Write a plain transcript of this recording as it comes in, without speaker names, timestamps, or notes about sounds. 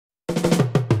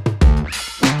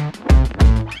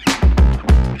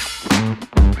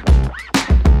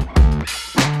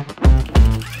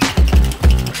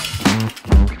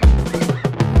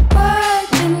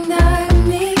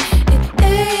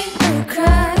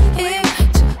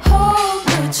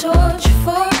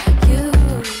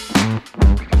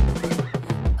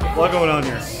lot going on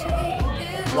here.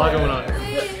 A lot going on here.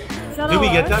 Did we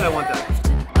get that? I want that.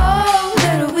 Oh,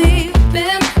 that we've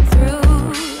been through.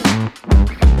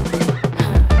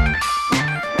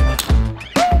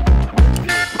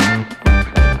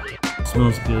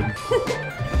 Smells good.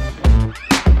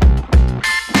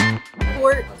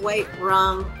 Port, white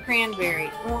rum, cranberry,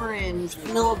 orange,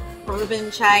 vanilla bourbon,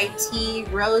 chai tea,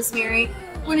 rosemary.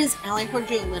 One is I only poured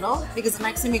you a little because the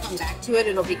next time you come back to it,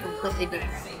 it'll be completely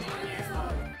different.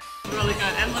 Really good.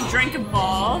 And the drink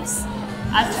evolves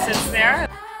as it sits there.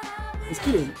 It's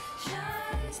good.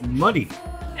 It's muddy.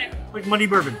 Okay. Like muddy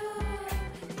bourbon.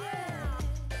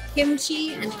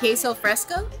 Kimchi and queso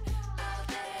fresco.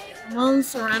 Mon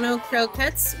serrano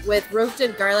croquettes with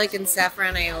roasted garlic and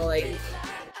saffron aioli.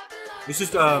 It's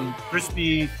just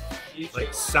crispy,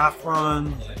 like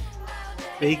saffron,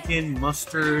 bacon,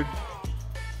 mustard.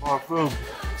 Oh, boom.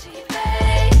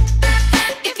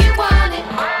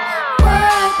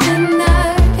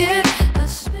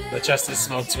 The chest is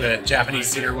smoked with Japanese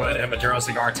cedarwood and Maduro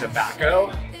cigar tobacco.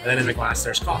 And then in the glass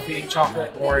there's coffee,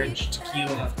 chocolate, orange,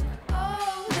 tequila.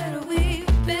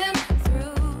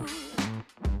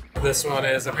 This one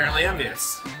is apparently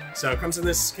envious. So it comes in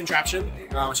this contraption,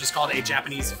 which is called a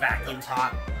Japanese vacuum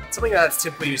pot. Something that's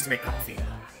typically used to make coffee.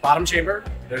 Bottom chamber,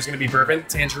 there's going to be bourbon,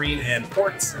 tangerine, and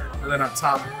port. And then up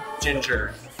top,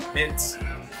 ginger, mint,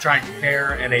 dried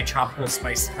pear, and a tropical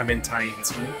spice to come in Thai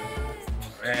tea.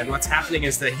 And what's happening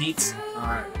is the heat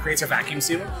creates a vacuum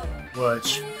seal,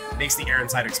 which makes the air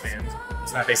inside expand.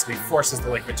 So that basically forces the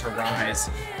liquid to rise.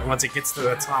 And once it gets to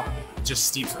the top, it just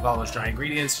steeps with all those dry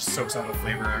ingredients, just soaks all the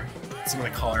flavor, some of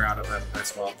the color out of them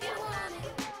as well.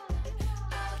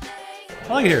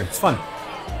 I like it here. It's fun.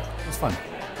 It's fun.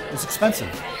 It's expensive.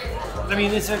 I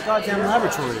mean, it's a goddamn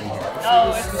laboratory in here.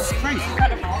 It's crazy.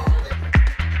 Incredible.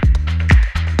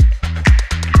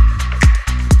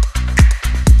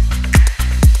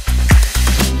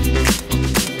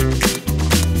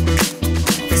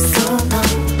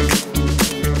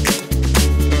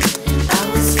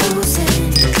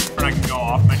 I can go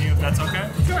off menu if that's okay.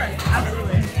 Sure,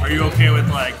 absolutely. Are you okay with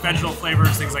like vegetal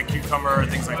flavors, things like cucumber,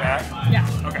 things like that? Yeah.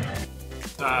 Okay.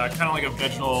 Kind of like a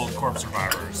vegetal corpse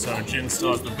survivor. So gin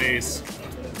still has the base.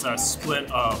 It's a split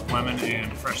of lemon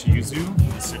and fresh yuzu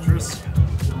with citrus,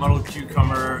 muddled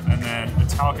cucumber, and then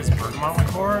Italicus bergamot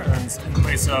liqueur. And in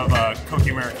place of Coke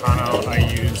Americano, I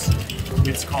use,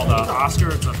 it's called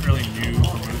Oscar. It's a fairly new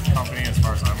vermouth company as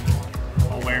far as I'm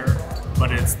aware.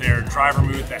 But it's their dry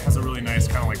vermouth that has a really nice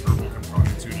kind of like herbal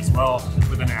component to it as well,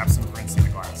 with an absinthe rinse in the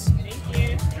glass. Thank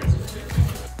you.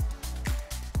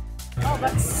 Oh,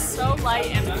 that's so light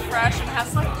and fresh and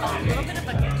has like a little bit of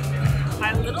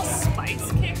a little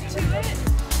spice kick to it.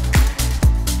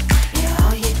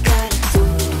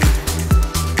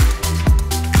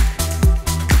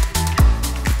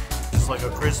 It's like a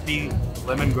crispy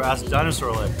lemongrass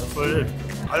dinosaur leg. That's what it is.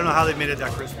 I don't know how they made it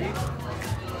that crispy.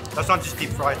 That's not just deep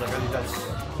fried. Like I think that's.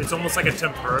 It's almost like a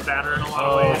tempura batter in a lot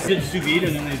of ways. It's sous vide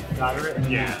and then they batter it. And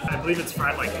then Yeah, I believe it's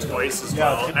fried like twice as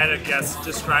well. I had a guest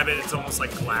describe it, it's almost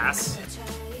like glass.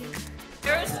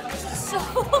 There's so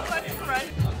much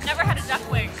crunch. Never had a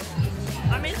duck wing.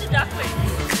 I'm into duck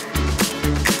wings.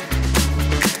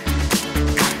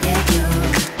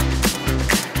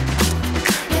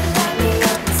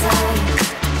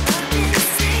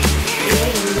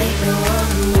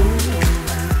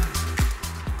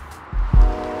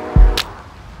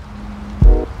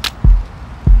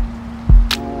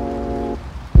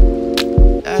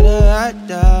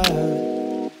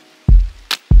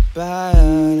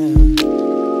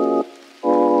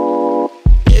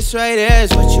 This right here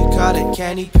is what you call it,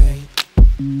 candy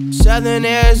paint. Southern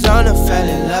Arizona, fell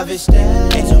in love with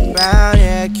that. Angel brown,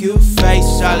 yeah, cute face,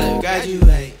 solid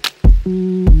graduate.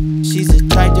 She's the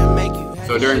type to make you happy.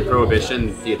 So during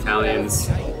Prohibition, the Italians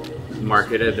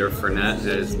marketed their Fernet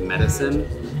as medicine.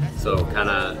 So kind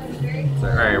of,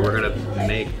 all right, we're gonna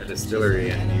make a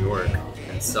distillery in New York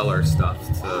and sell our stuff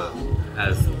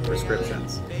as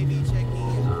prescriptions.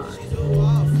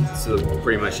 So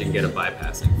pretty much you can get a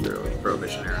bypassing through the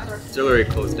Prohibition era. Distillery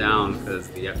closed down because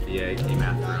the FDA came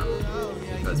after them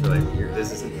because we're like,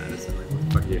 this isn't medicine, like what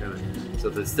the fuck are you doing? So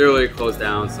the distillery closed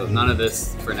down, so none of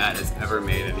this Fernet is ever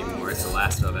made anymore. It's the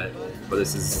last of it. But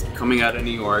this is coming out of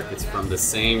New York. It's from the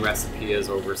same recipe as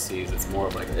overseas. It's more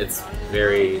of like, it's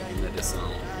very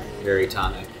medicinal, very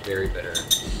tonic, very bitter.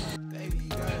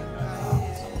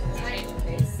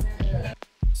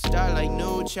 Start like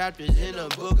new chapters in a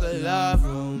book of love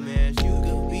romance. You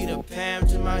could be the Pam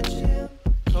to my Jim.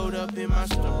 Cold up in my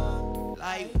storm.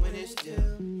 Light when it's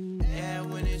still. Yeah,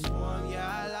 when it's warm,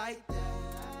 yeah.